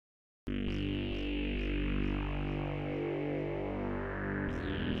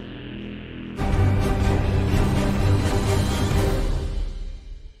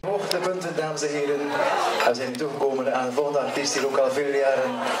dames en heren. En we zijn nu toegekomen aan de volgende artiest die ook al vele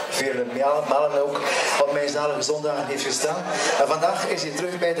jaren, vele malen ook, op mijn zalige zondagen heeft gestaan. En vandaag is hij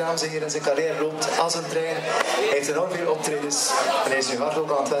terug bij, dames en heren. Zijn carrière loopt als een trein. Hij heeft enorm veel optredens en hij is nu hard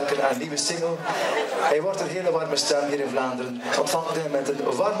ook aan het werken aan een nieuwe single. Hij wordt een hele warme stem hier in Vlaanderen. Ontvangt hij met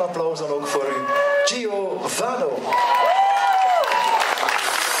een warm applaus dan ook voor u, Gio Vano.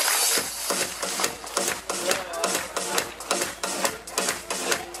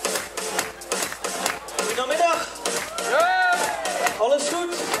 Goedemiddag. Ja. Alles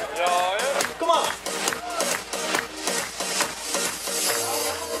goed? Ja, ja. Kom maar.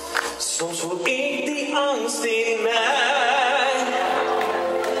 Soms voel ik die angst in mij.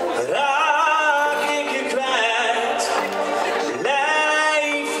 Raak ik je kwijt.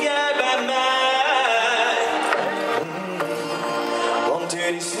 Blijf jij bij mij. Want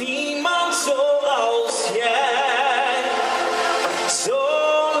er is niemand zoals jij. Zo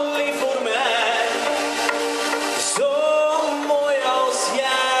lief voor mij. Zo mooi als jij.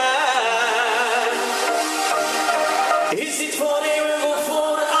 Is dit voor eeuwig of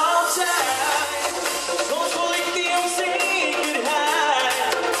voor altijd? Soms voel ik die onzekerheid.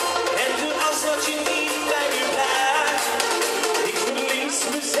 En doe alsof je niet bij me blijft. Ik verlies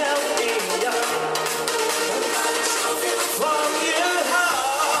mezelf in jou. Van je hou.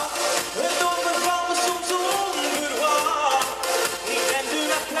 Het overvalt me soms onverwacht. Ik ben de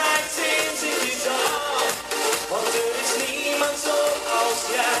nacht kwijt sinds ik je zag. Want er is niemand zoals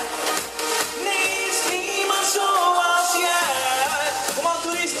jij. Nee, er is niemand zoals jij. Kom aan,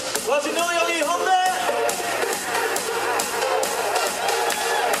 toerist, laat je nou jullie handen.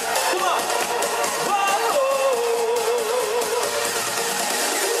 Kom aan. Wow.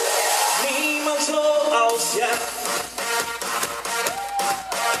 Niemand zoals jij.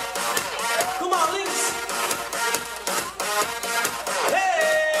 Kom aan, links.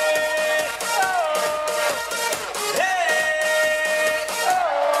 Hey. Hey.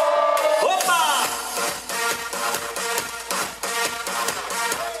 Hoppa.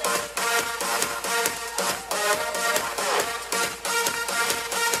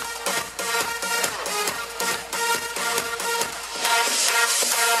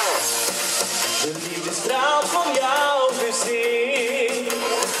 De liefde straalt van jouw gezicht.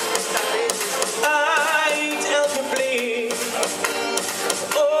 Uit elke blik.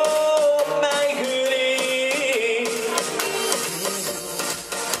 Op mij gericht.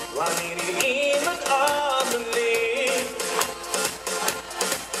 Wanneer je in het adem ligt.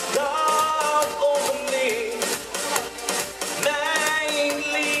 Dat ogenblik. Mijn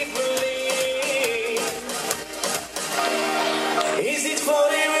lieveling. Is dit voor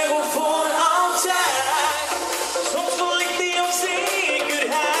eeuwig of voor altijd? Soms voel ik die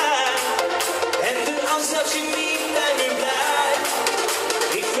onzekerheid. En de angst dat je niet bij me blijft.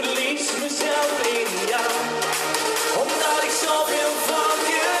 Ik verlies mezelf in jou. Omdat ik zoveel van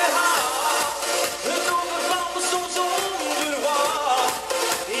je hou. Het overvalt me soms onverwacht.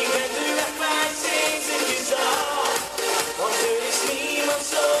 Ik ben de weg kwijt sinds ik je zag. Want er is niemand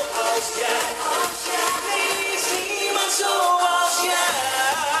zoals jij. Nee, er is niemand zoals jij.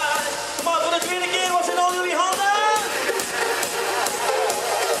 Maar voor de tweede keer, wat zijn al jullie handen?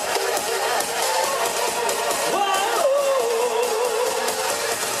 Wow.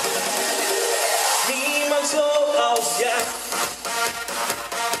 Niemand zoals jij.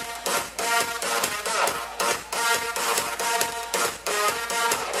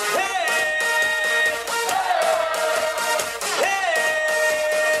 Hey.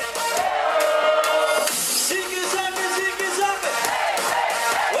 Hey. Zieke zakken, zieke zakken.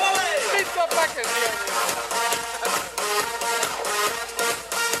 Olé. Pizza pakken.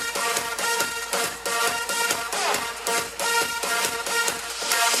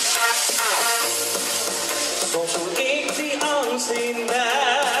 Soms voel ik die angst in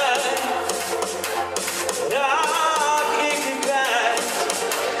mij. Raak ik je kwijt.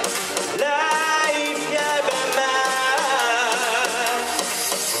 Blijf jij bij mij.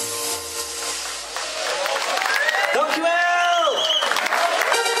 Dankjewel.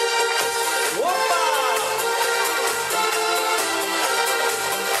 Hoppa.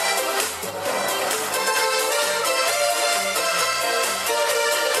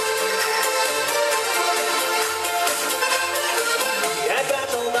 Jij bent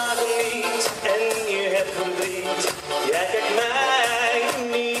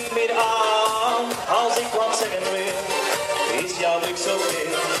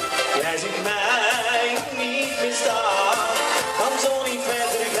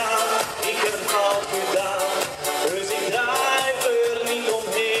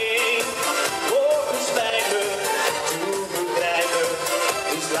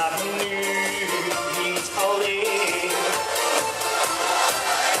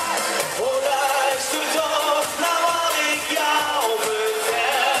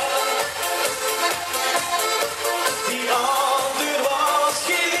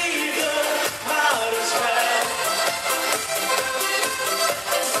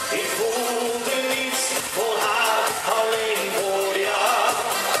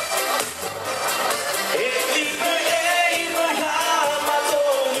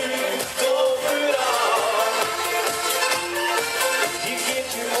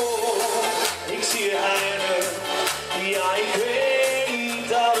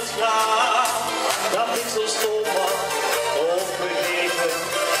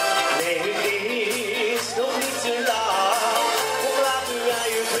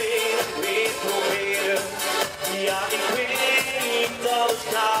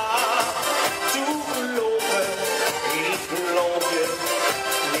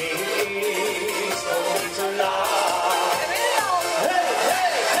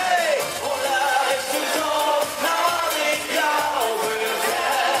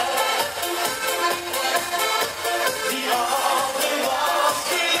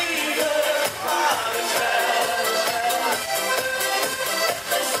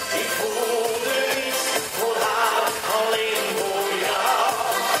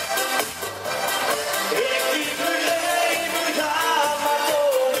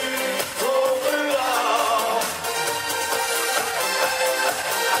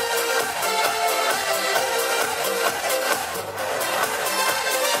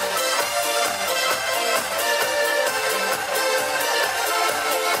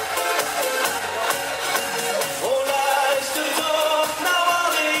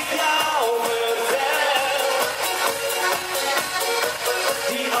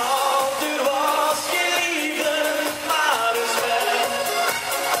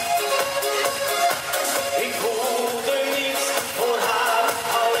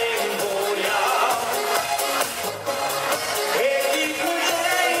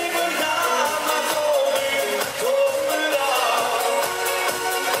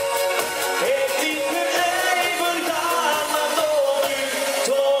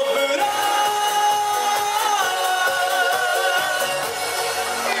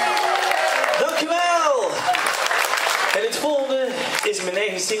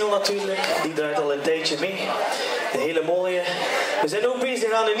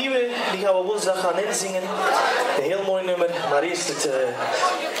gaan een nieuwe, die gaan we woensdag gaan inzingen. Een heel mooi nummer, maar eerst het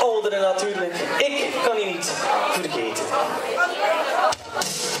oudere natuurlijk. Ik kan je niet vergeten.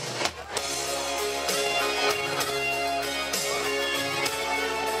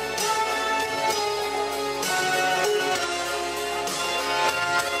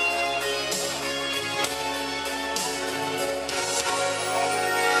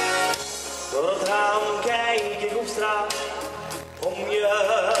 Door het raam kijk ik op straat. Kom je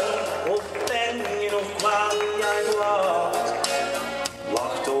of ben je nog kwaad? Jij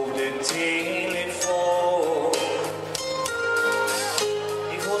wacht op de telefoon.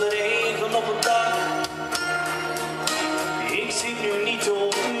 Ik hoor de regen op het dak. Ik zit nu niet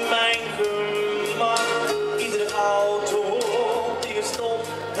op mijn gemak. Iedere auto die er stopt,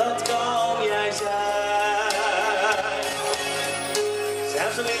 dat kan jij zijn.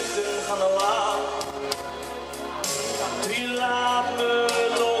 Zelfs de lichten gaan al aan. Die laat me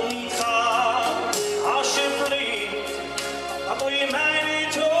toch niet gaan, alsjeblieft, dan doe je mij nu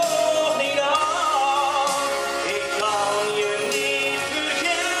toch niet aan. Ik kan je niet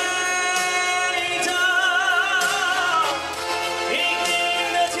vergeten. Ik denk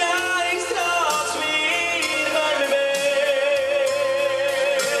dat jij straks weer bij me bent.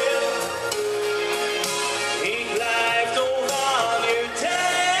 Ik blijf toch aan je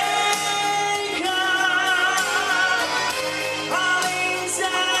denken. Alleen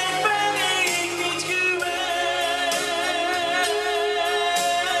zijn ben ik niet gewend.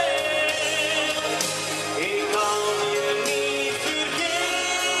 Ik kan je niet vergeten.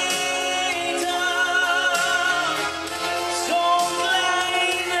 Zo'n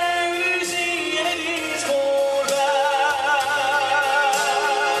kleine ruzie en het is voorbij.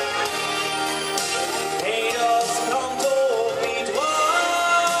 Nee, dat kan toch niet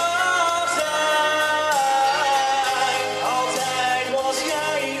waar zijn. Altijd was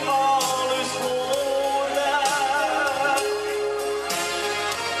jij alles voor mij.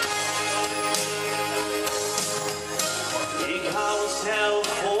 Ik hou zelf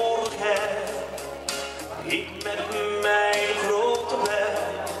voor hem. Ik met mijn grote bed.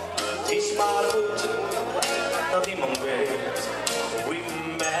 Het is maar goed dat iemand weet hoe ik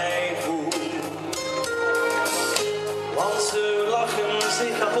mij voel. Want ze lachen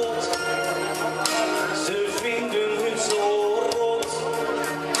zich kapot. Ze vinden het zo rot.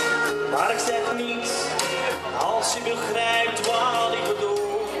 Maar ik zeg niets als je begrijpt wat ik bedoel.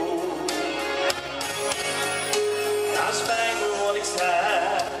 Ja, spijt me wat ik zei.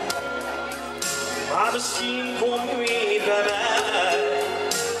 Maar misschien kom je weer bij mij.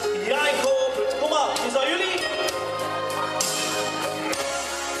 Ja, ik hoop het. Kom op, is dat jullie?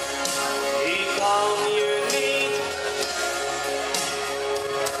 Ik kan je niet.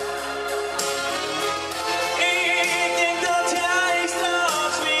 Ik denk dat jij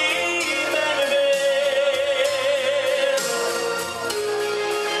straks weer bij me bent.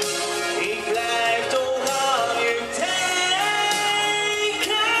 Ik blijf toch aan je denken.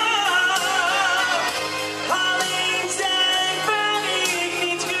 Alleen zijn ben ik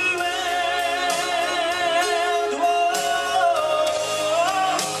niet gewend. Wow.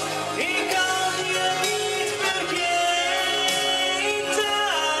 Ik kan je niet vergeten.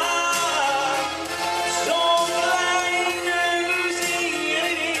 Zo'n kleine ruzie en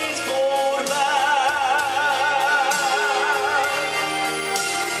het is voorbij.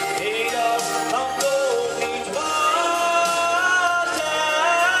 Nee, dat kan toch niet waar zijn.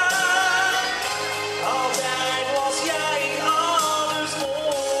 Altijd was jij alles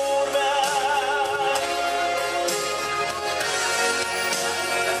voor mij.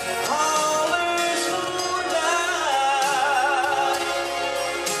 Alles voor mij.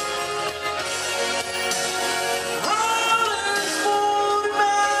 Alles voor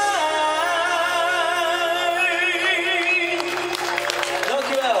mij.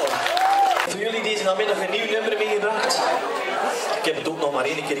 Dankjewel. Voor jullie deze namiddag een nieuw nummer meegebracht. Ik heb het ook nog maar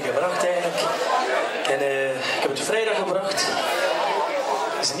één keer gebracht eigenlijk. En ik heb het vrijdag gebracht.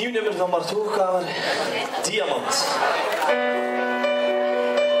 Het is een nieuw nummer van Bart Hoogkamer. Diamant.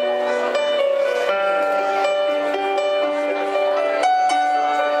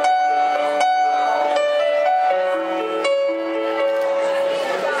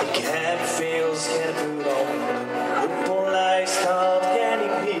 Ik heb veel scherpe randen, gepolijst dat ken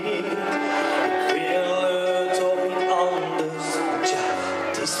ik niet. Ik wil het ook niet anders, tja,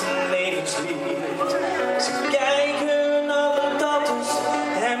 het is een levenslied. Ze kijken naar de tattoos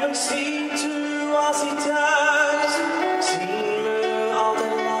en mijn situatie thuis. Zien me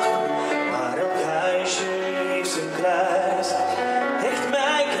altijd lachen, maar elk huisje heeft zijn kruis. Echt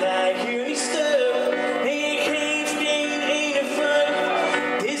mij krijg je niet stuk, nee, ik geef geen ene fuck.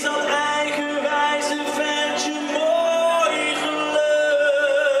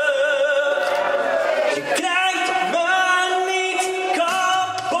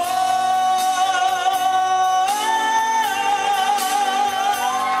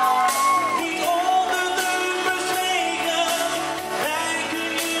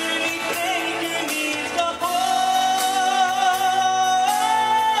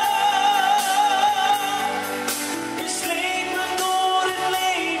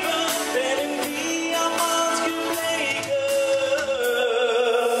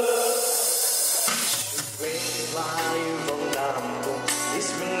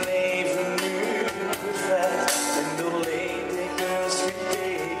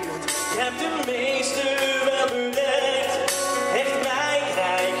 heb de meeste wel bereikt. Echt mij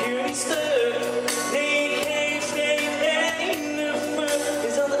krijg je niet stuk. Nee, ik geef geen ene fuck.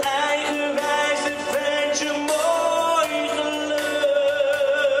 Is dat eigenwijs het ventje mooi geluk?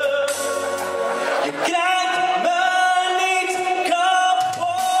 Je krijgt me niet kapot.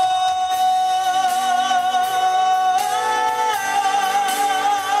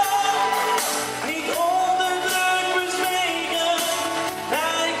 Niet onder druk bezweken.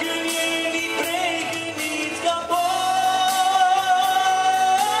 Mij kun je niet breken, niet kapot.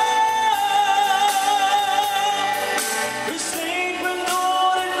 We slepen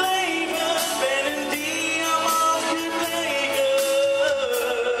door het leven, ben een diamant gebleken.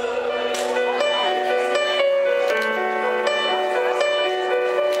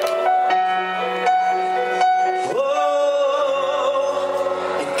 Oh,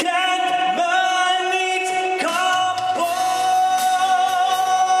 je krijgt me niet kapot.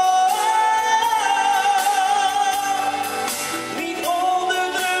 Niet onder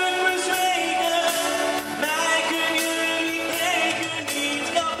druk bezweken, mij kun je niet breken, niet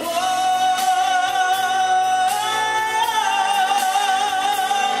kapot.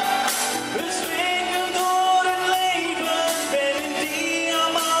 We swingen door het leven, ben een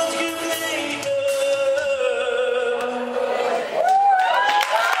diamant gebleken.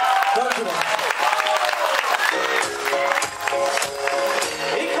 Dankjewel.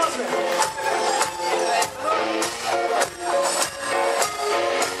 Ik ga weg.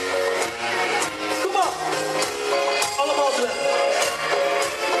 Kom op. Allemaal terug.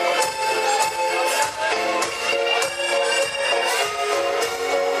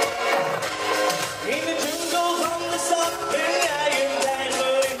 In de jungle van de stad ben jij een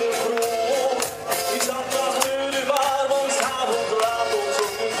tijger in de grond. Die zat achter de bar, want 's avonds laat ons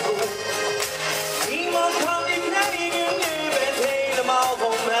op de grond. Niemand kan je krijgen, je bent helemaal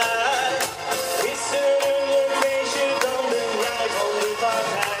van mij. Is er een leuk feestje, dan ben jij van de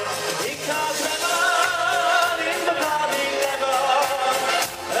partij. Ik ga zwemmen in de Babylemmer.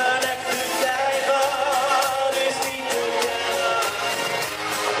 Een echte tijger is niet te kennen.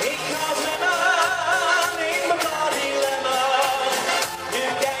 Ik ga zwemmen in de Babylemmer. Je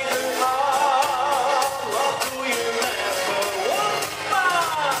kijkt me aan, wat doe je met me? Hoppa!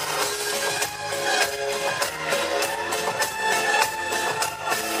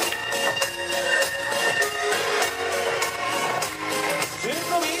 Ze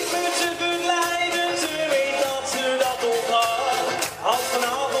probeert me te verleiden, ze weet dat ze dat ontgaat. Als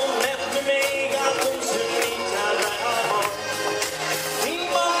vanavond met me meegaat, komt ze niet naar haar hand.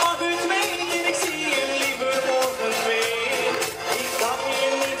 Niemand mag het weten, ik zie je liever morgen weer. Ik kan je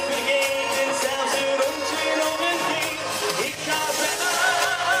niet vergeten, zelfs een rondje nog een keer. Ik ga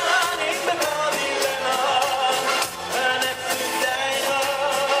zwemmen in de Babylemmer. Een echte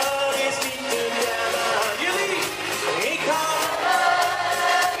tijger is niet te kennen. Jullie, ik ga...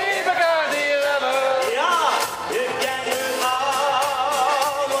 In elkaar die remmen. Ja, je kijkt me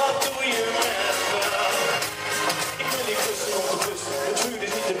aan, wat doe je met me? Ik wil niet kussen om te kussen, het vuur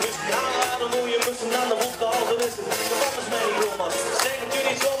is niet te blussen. Ja, dan moet je bussen aan de vodka al gewissen. De man is mij niet roman, zeg het u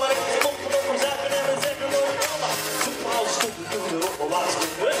niet zomaar. Ik kom gewoon van zaken en dan zeg ik nooit mama. Zoek me als stoel, doe erop, maar laat ze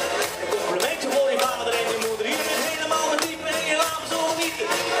niet. Een complimentje voor je vader en je moeder. Hier is helemaal met diep en je laat me zo genieten.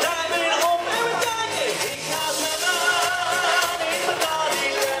 Draai me weer om en we kijken. Ik ga zwemmen in de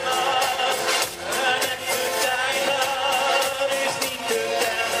Babylemmer. Een echte tijger is niet te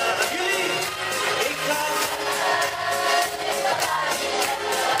kennen. Jullie, ik ga.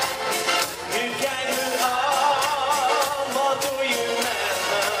 Je kijkt me aan, wat doe je met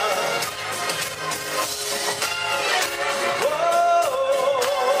me? Oh,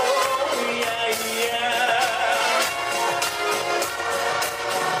 yeah, yeah.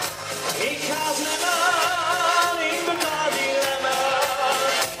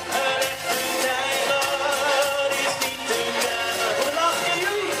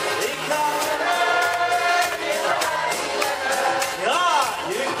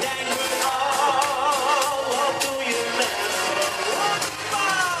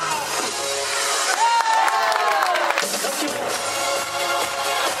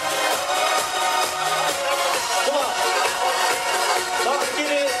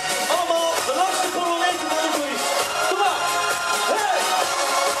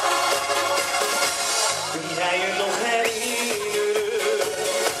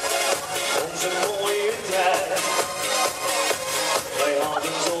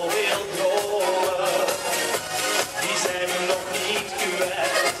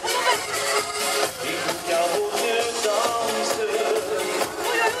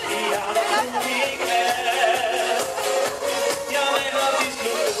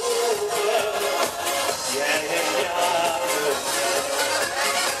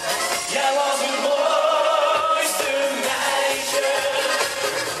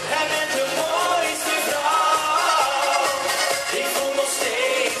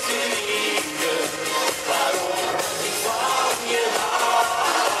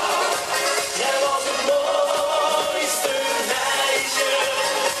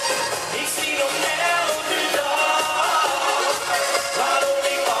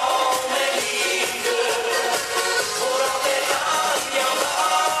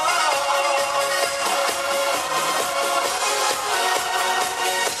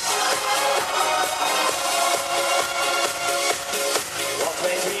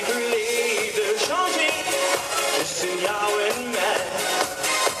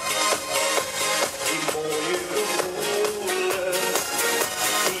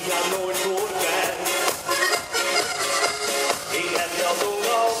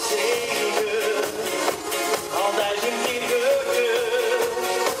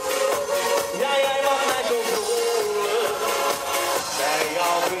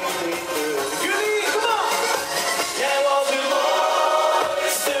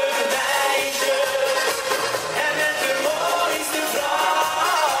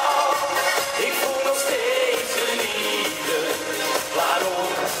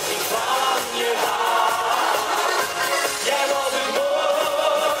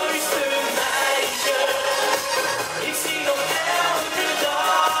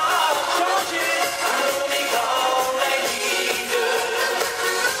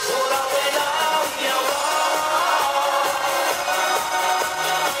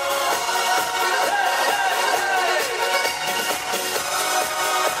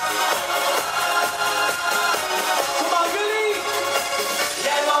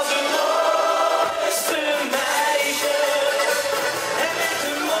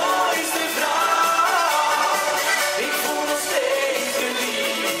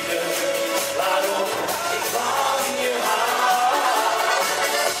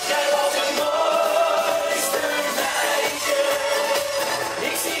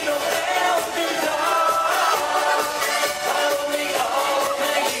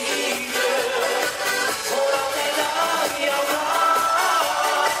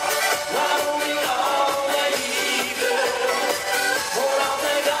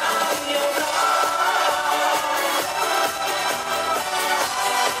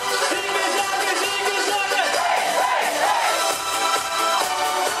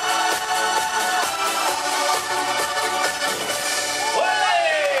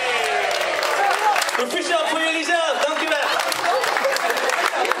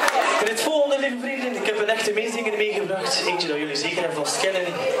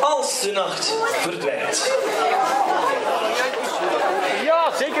 als de nacht verdwijnt.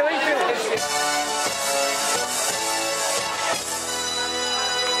 Ja, zeker weten.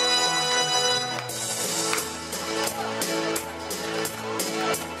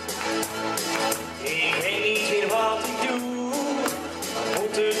 Ik weet niet meer wat ik doe,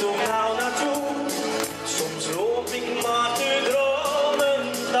 moet er toch nou naartoe? Soms loop ik maar te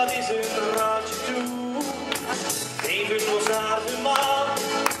dromen, dat is een raadje toe. Even was naar de maan,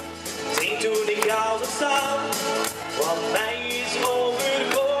 zien toen ik jou zag staan. Wat mij is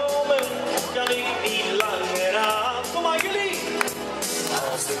overkomen, kan ik niet langer aan. Kom maar jullie!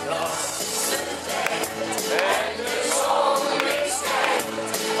 Als de nacht en de zon weer schijnt,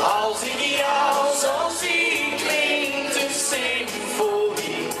 als ik jou zo zie, klinkt een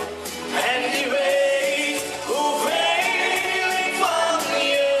symfonie. En je weet hoeveel ik van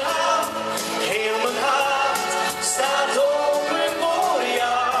je hou. Heel mijn hart staat open voor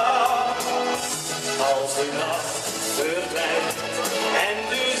jou. Als de nacht verdwijnt en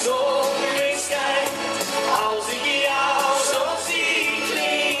de zon weer schijnt, als ik jou zo zie,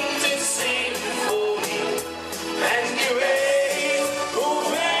 klinkt een symfonie. En je weet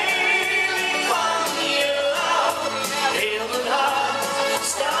hoeveel ik van je hou. Heel mijn hart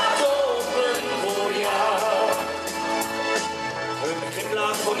staat open voor jou. Een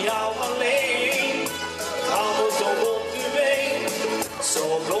glimlach van jou alleen, hou me toch op de been. Zo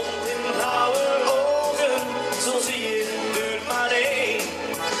blond in blauwe ogen, zo zie je er maar één.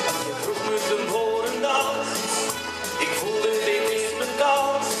 Je vroeg me ten voor een dans, ik voelde dit is mijn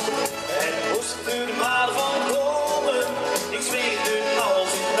kans. Het moest er maar van komen, ik zweefde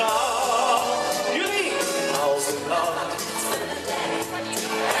als een vrouw. Jullie, als de nacht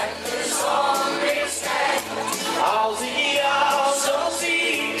en de zon weer schijnt, als ik jou zo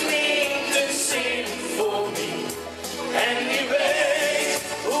zie, klinkt een symfonie. En je weet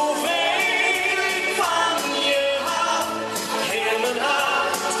hoeveel ik van je hou. Heel mijn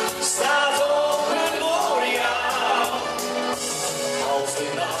hart staat open voor jou. Als de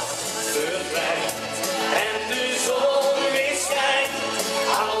nacht verdwijnt en de zon weer schijnt,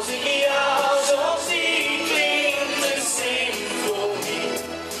 als ik jou zo zie, klinkt een symfonie.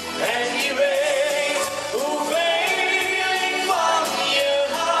 En je weet hoeveel ik van je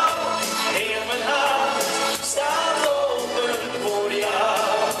hou. Heel mijn hart staat open voor jou.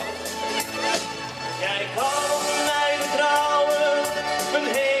 Jij kan mij vertrouwen, mijn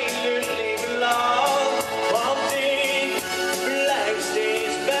hele leven lang, want ik blijf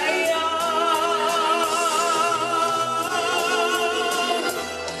steeds bij jou.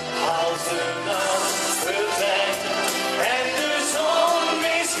 Als de nacht verdwijnt en de zon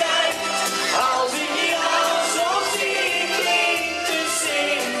weer schijnt, als ik jou zo zie, klinkt een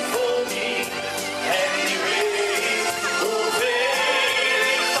symfonie. En je weet hoeveel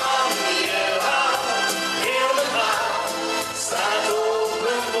ik van je hou. Heel mijn hart staat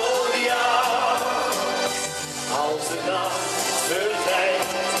open voor jou. Als de nacht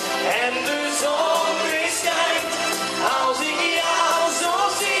verdwijnt en de zon weer schijnt, als ik jou zo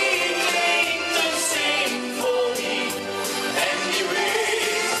zie, klinkt een symfonie. En je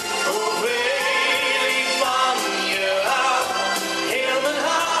weet hoeveel ik van je hou. Heel mijn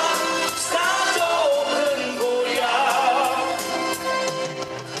hart staat open voor jou.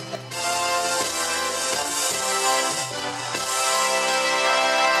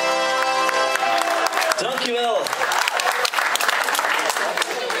 Dankjewel.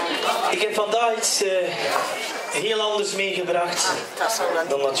 Ik heb vandaag iets heel anders meegebracht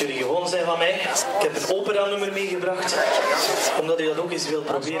dan dat jullie gewoon zijn van mij. Ik heb een opera-nummer meegebracht, omdat u dat ook eens wilt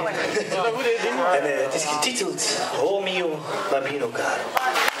proberen. En het is getiteld O mio babino caro.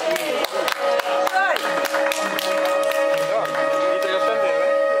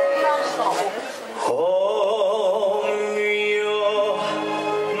 Oh mio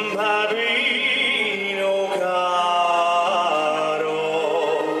babino caro,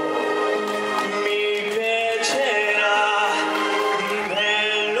 mi piacerà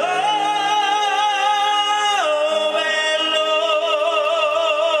bello, bello,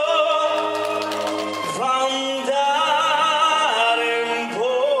 andare un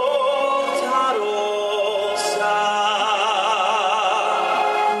po' rossa.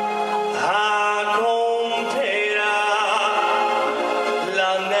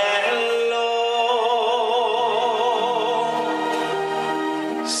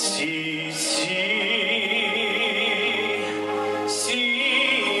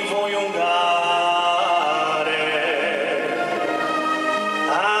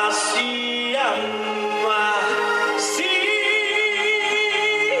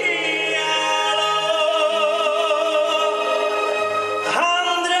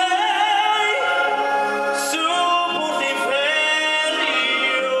 Andrei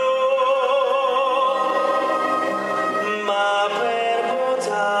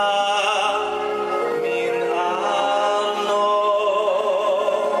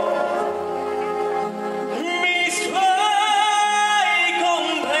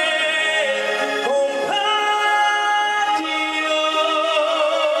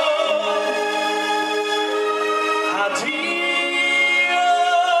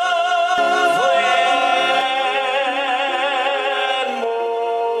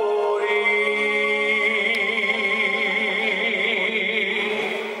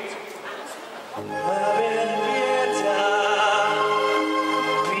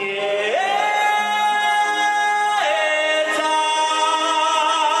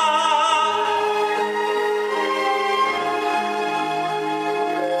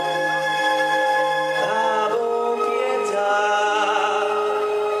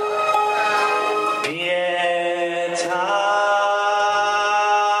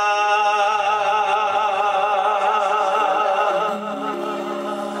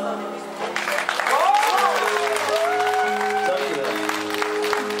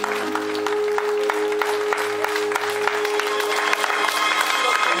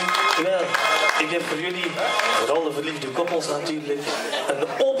ik heb voor jullie, vooral de verliefde koppels natuurlijk,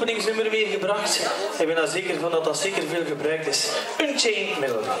 een openingsnummer weer gebracht. Ik ben er zeker van dat dat zeker veel gebruikt is. Unchained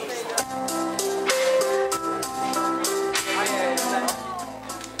Melody.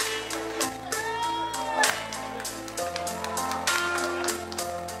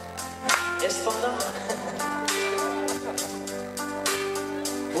 Is het vandaag?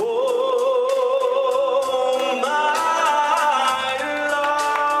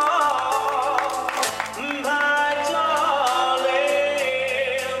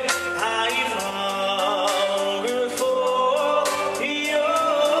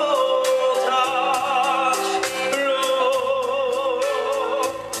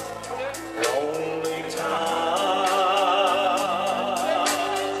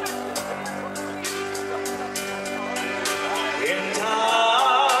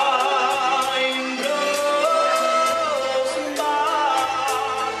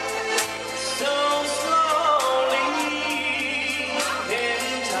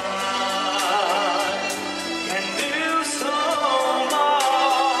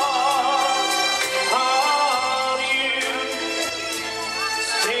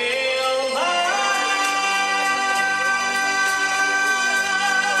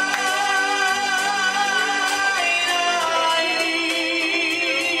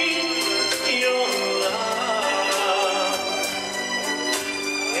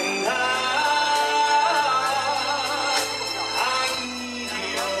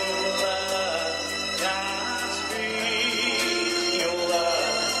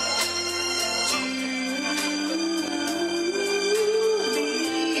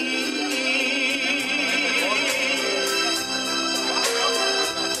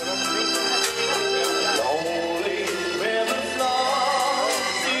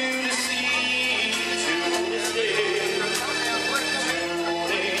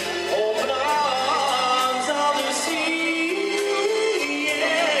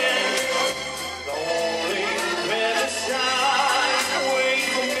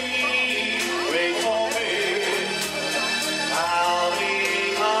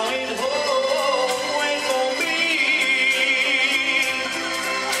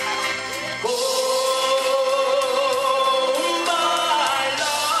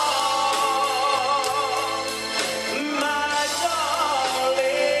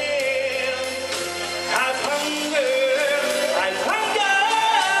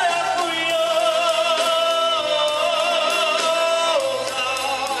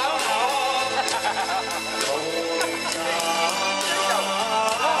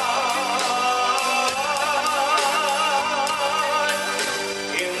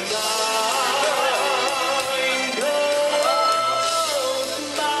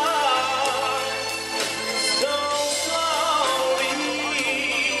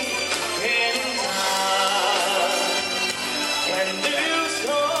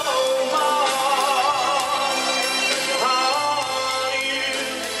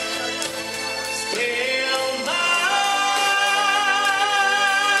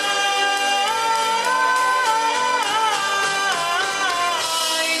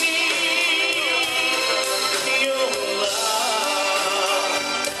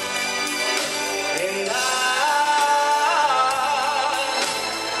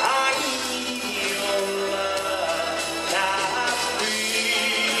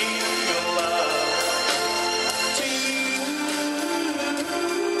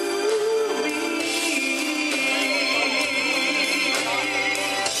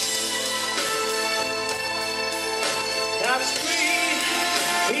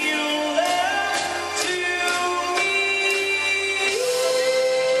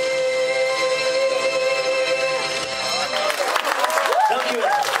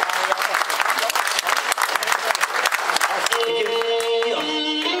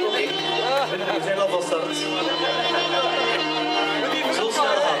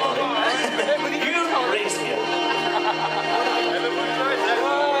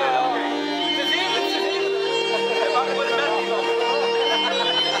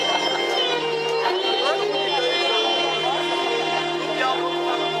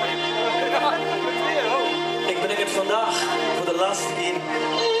 Vandaag voor de laatste keer in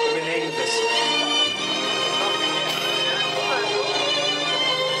mijn eigen best.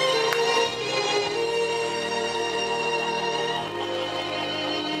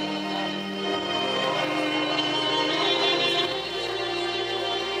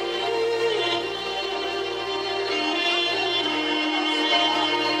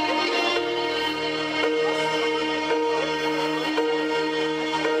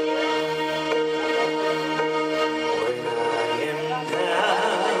 When I am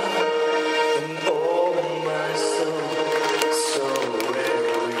down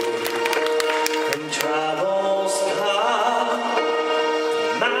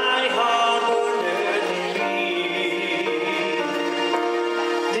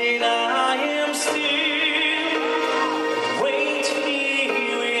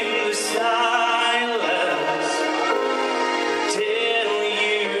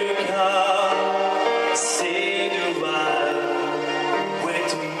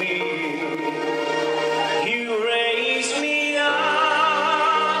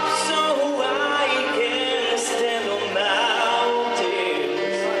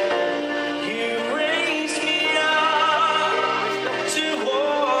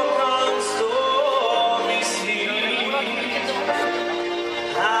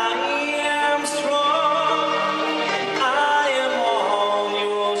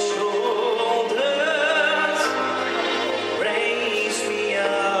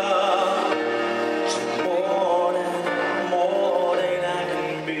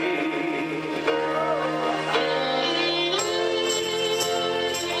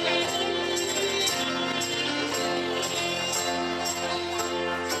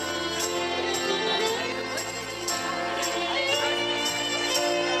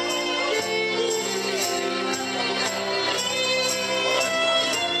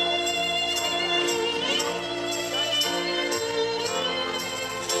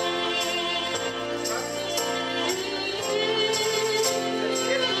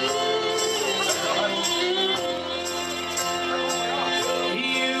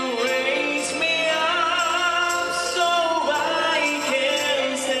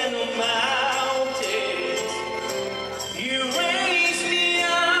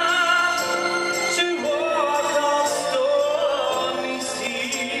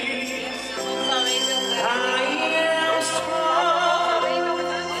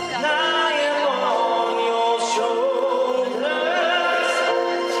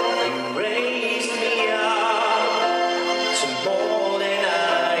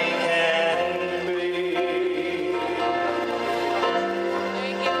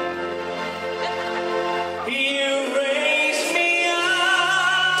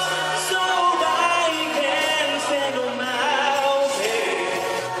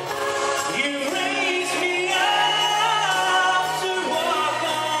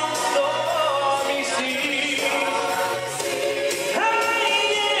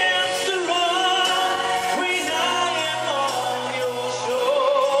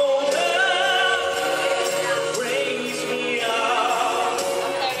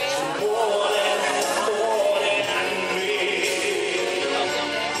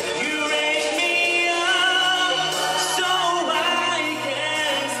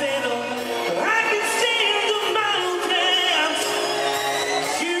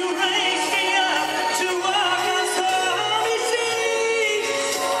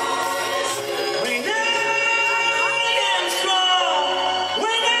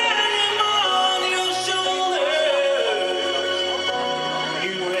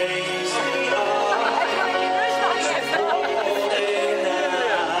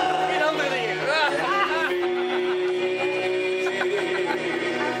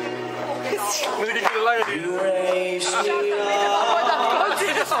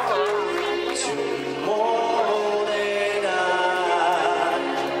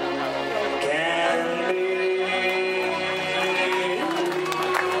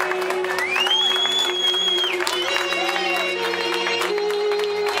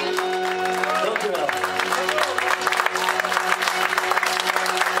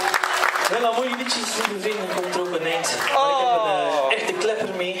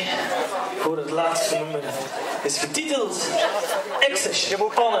is getiteld Ecstasy. Je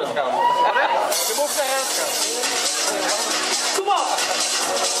moet naar huis gaan. Je moet naar huis gaan. Kom op!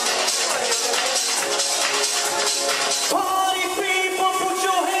 Party people, put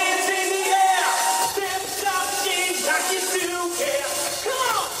your hands in the air. Step, stop, change like you do care. Come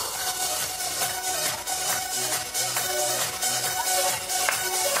on!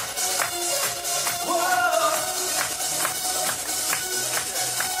 Whoa!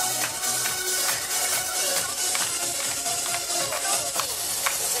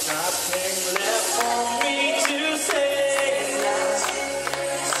 Nothing left for me to say.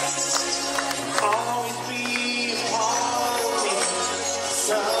 Always be part of me.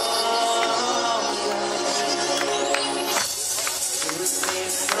 Something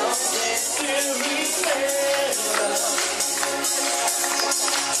to remember.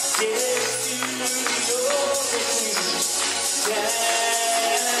 Get to your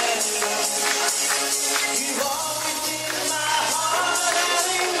you've always been my heart and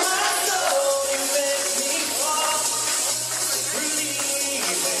in my soul. You make me fall.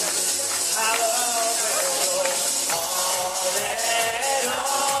 Believing I love you. On and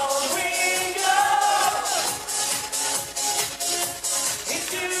on we go. It's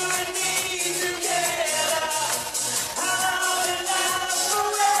you and me together. I love and love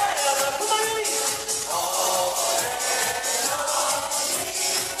forever. Come on, baby. On and on we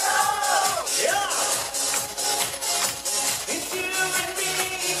go. Yeah. It's you and me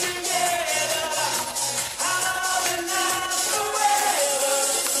together. I love and love forever.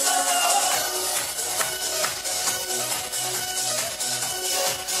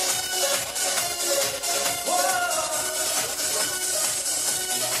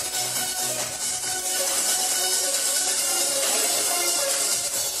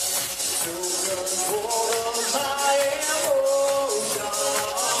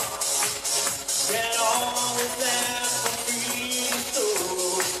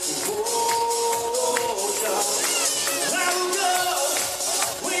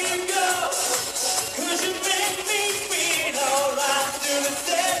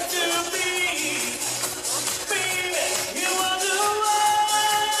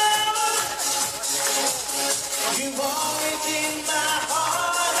 You've always been my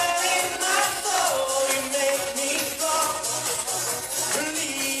heart and in my soul. You make me fall.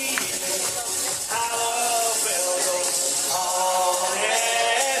 Believe I love will go on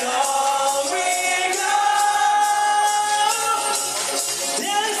and on we go.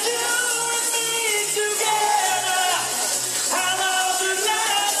 There's you and me together. I love to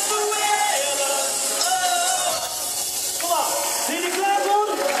last forever. Oh. Come on, zijn jullie klaar voor?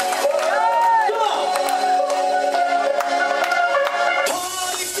 Come on.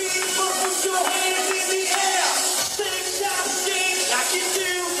 Party people, put your hands in the air. Sing, shout, sing like you do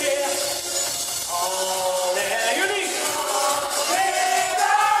care. On and unique.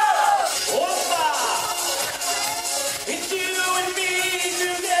 Hoppa. It's you and me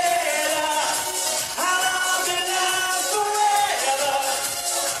together. I love and love forever.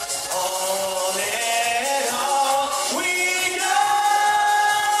 On and on we go.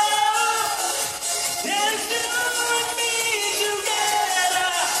 There's you and me together.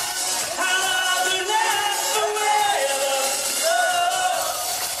 I love and love forever.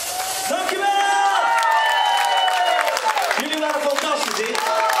 Dankjewel! Jullie waren fantastisch, hè?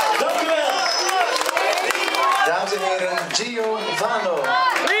 Dankjewel! Dames en heren, Gio Vano.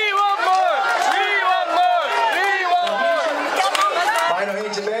 We want more! We want more! We want more! Mag je nog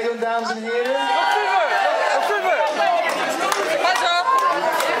eentje bij doen, dames en heren? Nog super! Pas op!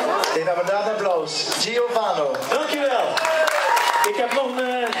 Geef maar een applaus. Gio Vano. Dankjewel! Ik heb nog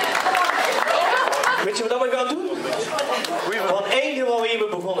een... Weet je wat we gaan doen? Van één waar we hiermee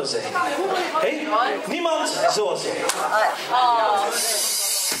begonnen zijn. Hé? Niemand zoals jij.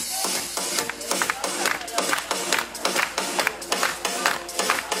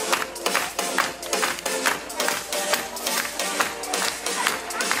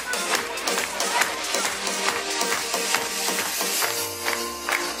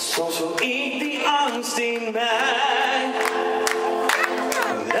 Soms voel ik die angst in mij.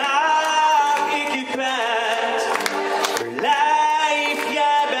 Raak ik je kwijt. Blijf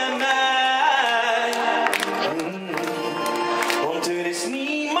jij bij mij. Want er is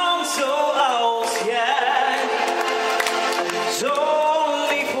niemand zoals jij. Zo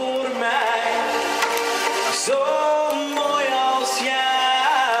lief voor mij. Zo mooi als jij.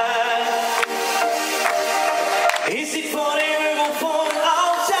 Is dit voor eeuwig of voor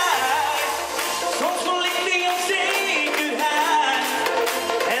altijd? Soms voel ik die onzekerheid.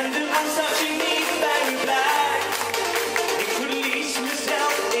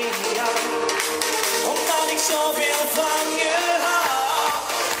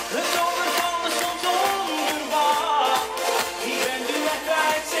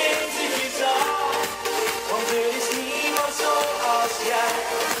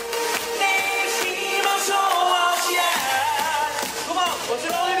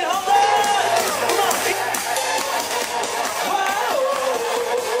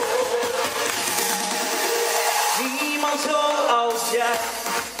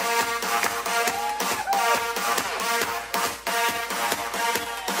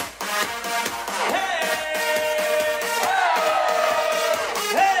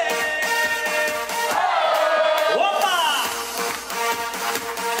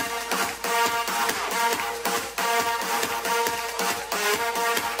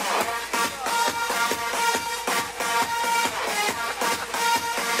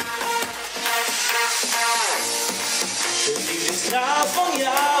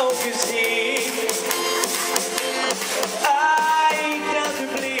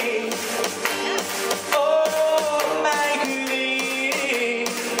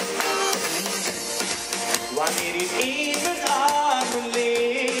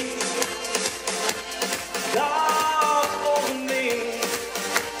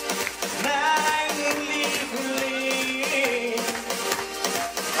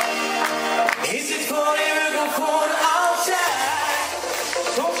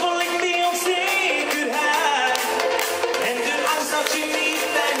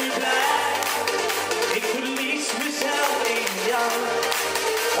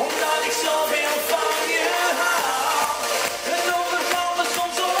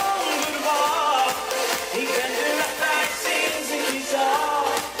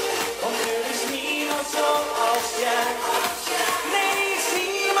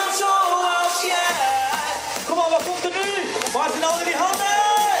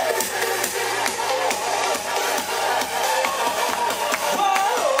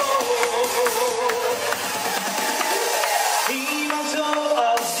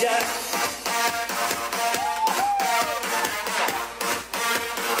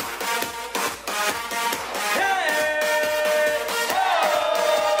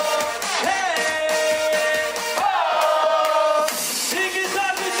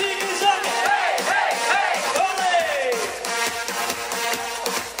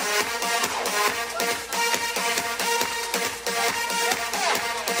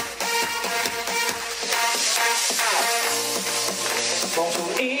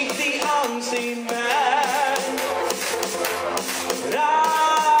 dans in mij.